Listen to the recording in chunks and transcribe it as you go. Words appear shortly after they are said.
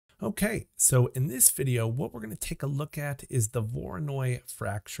Okay, so in this video, what we're going to take a look at is the Voronoi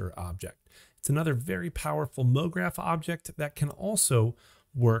Fracture object. It's another very powerful Mograph object that can also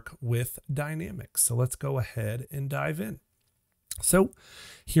work with dynamics. So let's go ahead and dive in. So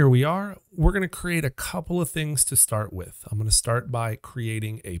here we are. We're going to create a couple of things to start with. I'm going to start by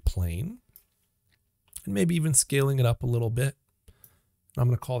creating a plane and maybe even scaling it up a little bit. I'm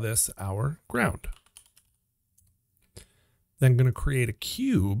going to call this our ground. Then I'm going to create a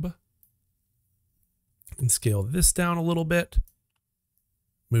cube and scale this down a little bit,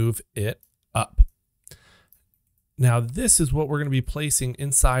 move it up. Now this is what we're going to be placing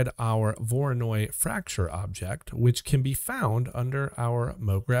inside our Voronoi Fracture object, which can be found under our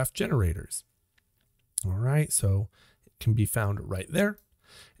Mograph generators. All right, so it can be found right there.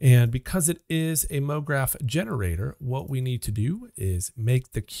 And because it is a Mograph generator, what we need to do is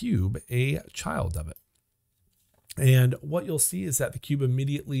make the cube a child of it. And what you'll see is that the cube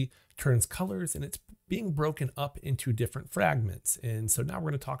immediately turns colors and it's being broken up into different fragments. And so now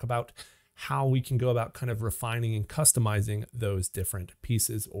we're going to talk about how we can go about kind of refining and customizing those different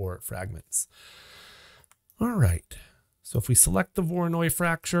pieces or fragments. All right, so if we select the Voronoi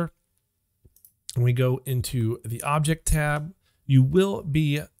Fracture and we go into the Object tab, you will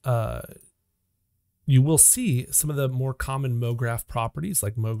see some of the more common Mograph properties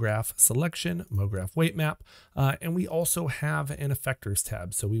like Mograph Selection, Mograph Weight Map, and we also have an Effectors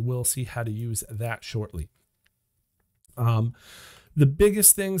tab, so we will see how to use that shortly. The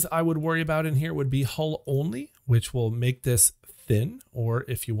biggest things I would worry about in here would be hull only, which will make this thin, or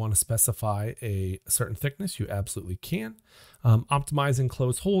if you want to specify a certain thickness, you absolutely can. Optimizing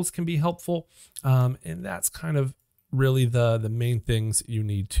closed holes can be helpful, and that's kind of really the main things you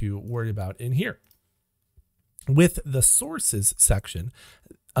need to worry about in here. With the sources section,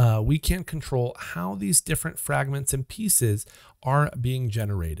 we can control how these different fragments and pieces are being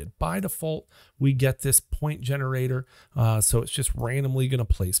generated. By default, we get this point generator, so it's just randomly going to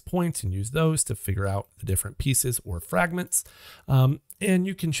place points and use those to figure out the different pieces or fragments. And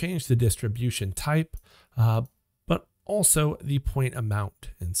you can change the distribution type, but also the point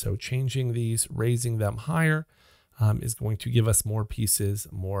amount. And so changing these, raising them higher, is going to give us more pieces,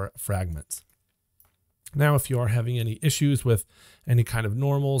 more fragments. Now, if you are having any issues with any kind of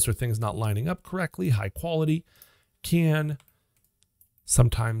normals or things not lining up correctly, high quality can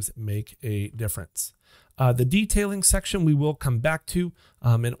sometimes make a difference. The detailing section we will come back to.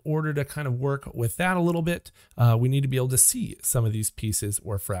 In order to kind of work with that a little bit, we need to be able to see some of these pieces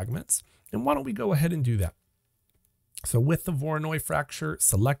or fragments. And why don't we go ahead and do that? So with the Voronoi Fracture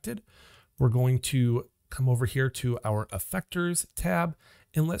selected, we're going to come over here to our Effectors tab,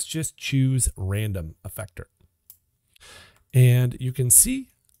 and let's just choose Random Effector. And you can see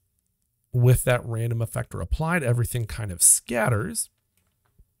with that random effector applied, everything kind of scatters.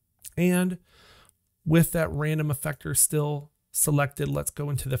 And with that random effector still selected, let's go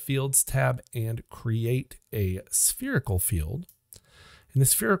into the Fields tab and create a spherical field. And the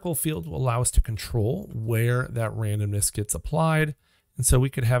spherical field will allow us to control where that randomness gets applied. And so we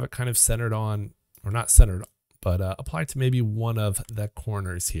could have it kind of centered on, or not centered, but applied to maybe one of the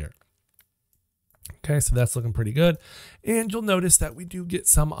corners here. Okay, so that's looking pretty good. And you'll notice that we do get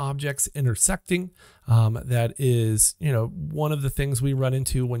some objects intersecting. That is, one of the things we run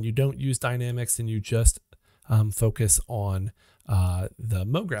into when you don't use dynamics and you just focus on the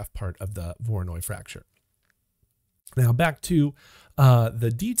Mograph part of the Voronoi Fracture. Now back to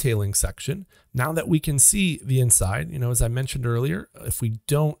the detailing section. Now that we can see the inside, as I mentioned earlier, if we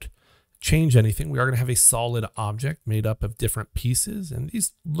don't change anything, we are going to have a solid object made up of different pieces, and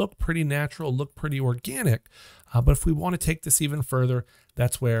these look pretty natural, look pretty organic. But if we want to take this even further,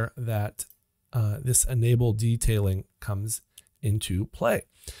 that's where this enable detailing comes into play.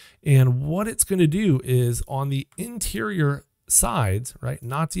 And what it's going to do is on the interior sides, right,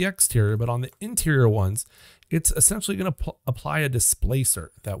 not the exterior, but on the interior ones, it's essentially going to apply a displacer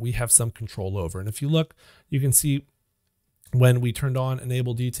that we have some control over. And if you look, you can see when we turned on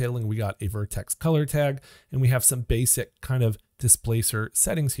enable detailing, we got a vertex color tag, and we have some basic kind of displacer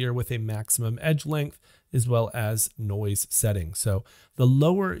settings here with a maximum edge length as well as noise setting. So the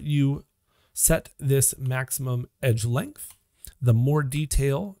lower you set this maximum edge length, the more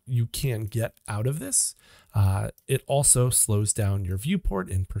detail you can get out of this. It also slows down your viewport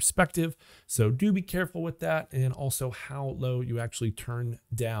in perspective. So do be careful with that, and also how low you actually turn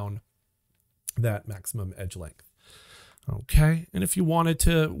down that maximum edge length. Okay, and if you wanted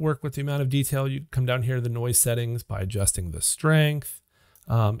to work with the amount of detail, you come down here to the noise settings by adjusting the strength,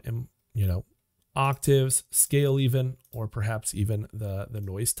 and octaves, scale even, or perhaps even the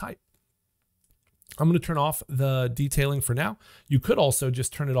noise type. I'm going to turn off the detailing for now. You could also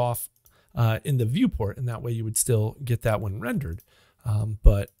just turn it off in the viewport, and that way you would still get that one rendered.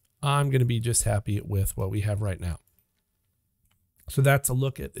 But I'm going to be just happy with what we have right now. So that's a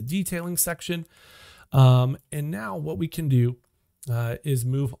look at the detailing section. And now what we can do is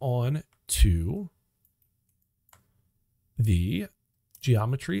move on to the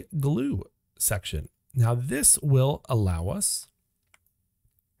geometry glue section. Now this will allow us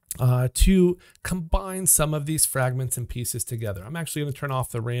to combine some of these fragments and pieces together. I'm actually going to turn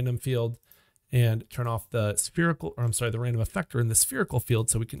off the random field and turn off the spherical, or I'm sorry, the random effector in the spherical field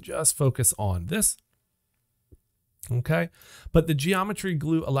so we can just focus on this. Okay, but the geometry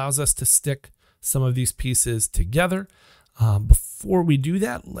glue allows us to stick some of these pieces together. Before we do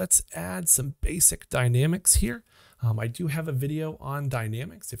that, let's add some basic dynamics here. I do have a video on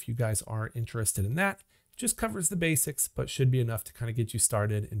dynamics if you guys are interested in that. It just covers the basics, but should be enough to kind of get you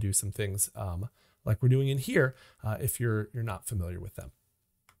started and do some things like we're doing in here if you're not familiar with them.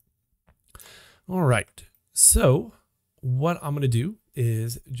 All right, so what I'm going to do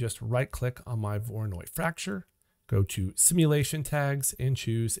is just right click on my Voronoi Fracture, go to Simulation Tags, and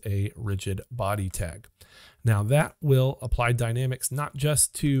choose a Rigid Body tag. Now that will apply dynamics not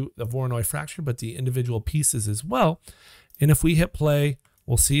just to the Voronoi Fracture, but the individual pieces as well. And if we hit play,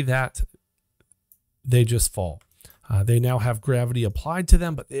 we'll see that they just fall. They now have gravity applied to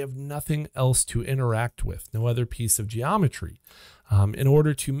them, but they have nothing else to interact with, no other piece of geometry. In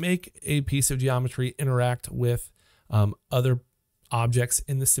order to make a piece of geometry interact with other objects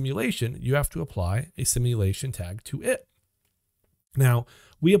in the simulation, you have to apply a simulation tag to it. Now,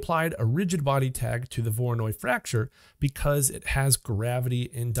 we applied a rigid body tag to the Voronoi Fracture because it has gravity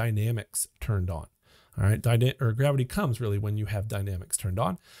and dynamics turned on. All right, gravity comes really when you have dynamics turned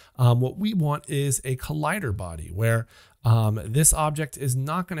on. What we want is a collider body where this object is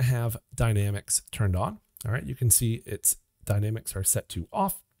not going to have dynamics turned on. All right, you can see its dynamics are set to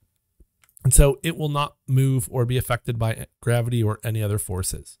off. And so it will not move or be affected by gravity or any other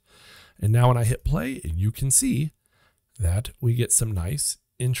forces. And now when I hit play, you can see that we get some nice,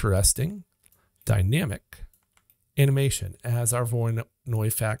 interesting, dynamic animation as our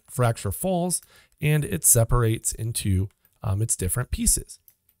Voronoi Fracture falls and it separates into its different pieces.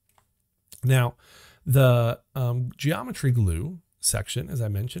 Now, the geometry glue section, as I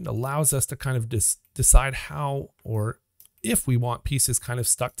mentioned, allows us to kind of decide how or if we want pieces kind of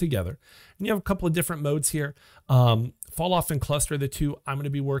stuck together. And you have a couple of different modes here. Falloff and cluster are the two I'm going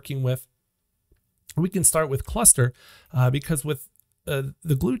to be working with. We can start with cluster because with the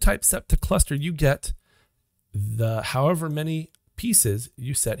glue type set to cluster, you get the however many pieces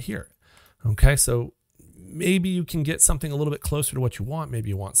you set here. Okay, so maybe you can get something a little bit closer to what you want. Maybe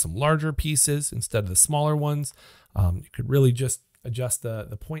you want some larger pieces instead of the smaller ones. You could really just adjust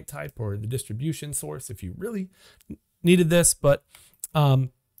the point type or the distribution source if you really needed this. But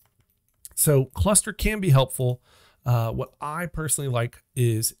so cluster can be helpful. What I personally like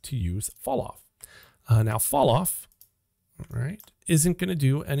is to use Falloff. Now Falloff, all right, isn't going to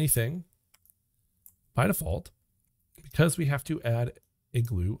do anything by default because we have to add a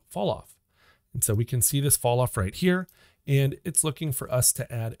glue Falloff. And so we can see this Falloff right here, and it's looking for us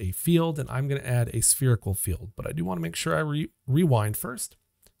to add a field, and I'm going to add a spherical field, but I do want to make sure I rewind first.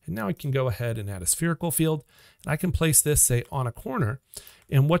 And now I can go ahead and add a spherical field, and I can place this, say, on a corner.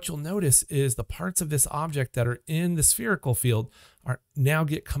 And what you'll notice is the parts of this object that are in the spherical field now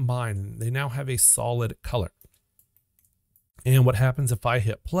get combined, and they now have a solid color. And what happens if I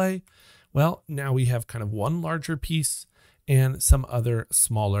hit play? Well, now we have kind of one larger piece and some other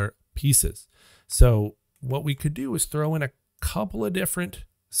smaller pieces. So what we could do is throw in a couple of different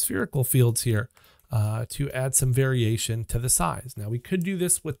spherical fields here to add some variation to the size. Now we could do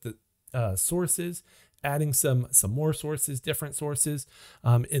this with the sources, adding some more sources, different sources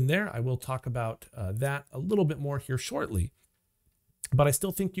in there. I will talk about that a little bit more here shortly. But I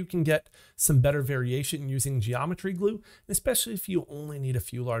still think you can get some better variation using geometry glue, especially if you only need a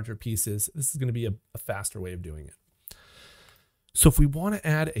few larger pieces. This is going to be a faster way of doing it. So if we want to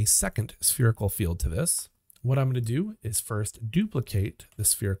add a second spherical field to this, what I'm going to do is first duplicate the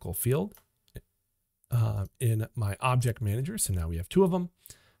spherical field in my object manager. So now we have two of them.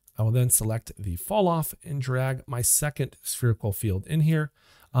 I will then select the Falloff and drag my second spherical field in here.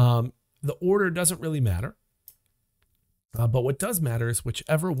 The order doesn't really matter. But what does matter is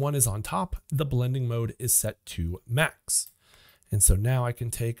whichever one is on top, the blending mode is set to max. And so now I can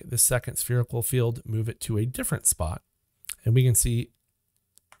take the second spherical field, move it to a different spot, and we can see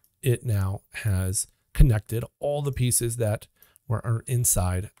it now has connected all the pieces that are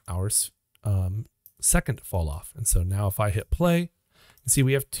inside our second Falloff. And so now if I hit play, See,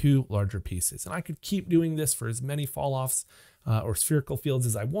 we have two larger pieces, and I could keep doing this for as many fall-offs or spherical fields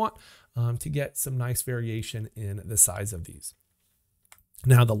as I want to get some nice variation in the size of these.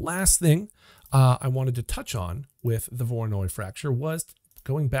 Now, the last thing I wanted to touch on with the Voronoi fracture was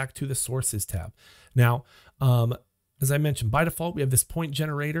going back to the sources tab. Now, as I mentioned, by default, we have this point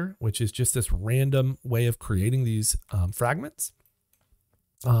generator, which is just this random way of creating these fragments.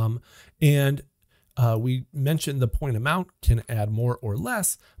 We mentioned the point amount can add more or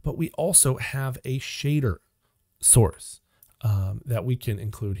less, but we also have a shader source that we can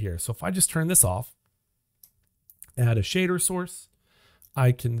include here. So if I just turn this off, add a shader source,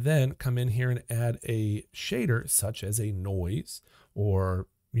 I can then come in here and add a shader such as a noise or,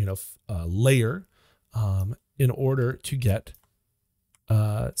 a layer in order to get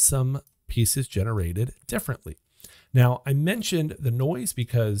some pieces generated differently. Now, I mentioned the noise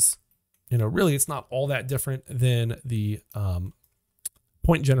because, really it's not all that different than the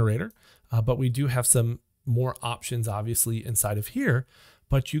point generator, but we do have some more options obviously inside of here,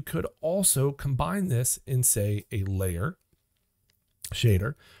 but you could also combine this in, say, a layer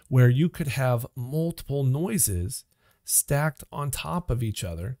shader where you could have multiple noises stacked on top of each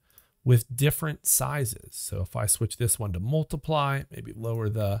other with different sizes. So if I switch this one to multiply, maybe lower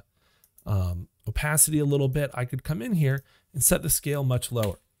the opacity a little bit, I could come in here and set the scale much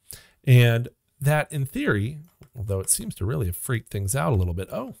lower. And that, in theory, although it seems to really have freaked things out a little bit,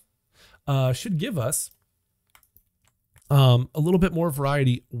 should give us a little bit more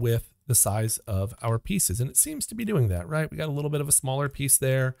variety with the size of our pieces. And it seems to be doing that, right? We got a little bit of a smaller piece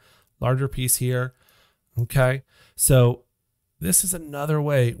there, larger piece here. Okay, so this is another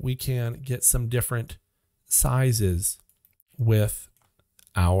way we can get some different sizes with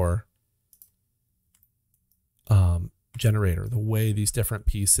our generator, the way these different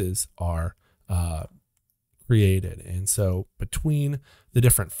pieces are created. And so between the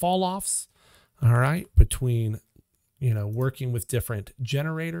different fall-offs, all right, between working with different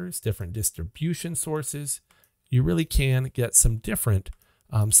generators, different distribution sources, you really can get some different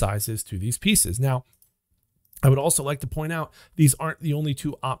sizes to these pieces. Now, I would also like to point out, these aren't the only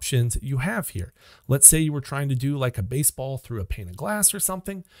two options you have here. Let's say you were trying to do like a baseball through a pane of glass or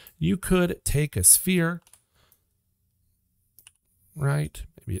something. You could take a sphere, right?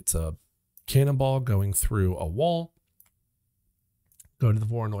 Maybe it's a cannonball going through a wall. Go to the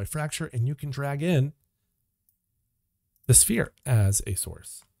Voronoi fracture and you can drag in the sphere as a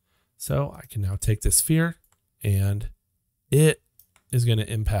source. So I can now take this sphere and it is going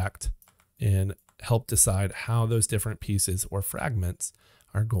to impact and help decide how those different pieces or fragments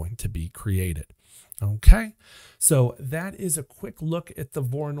are going to be created. Okay, so that is a quick look at the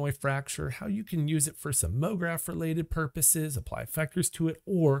Voronoi fracture, how you can use it for some Mograph related purposes, apply effectors to it,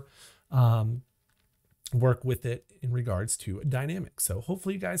 or work with it in regards to dynamics. So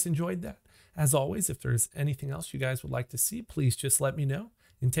hopefully you guys enjoyed that. As always, if there's anything else you guys would like to see, please just let me know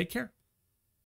and take care.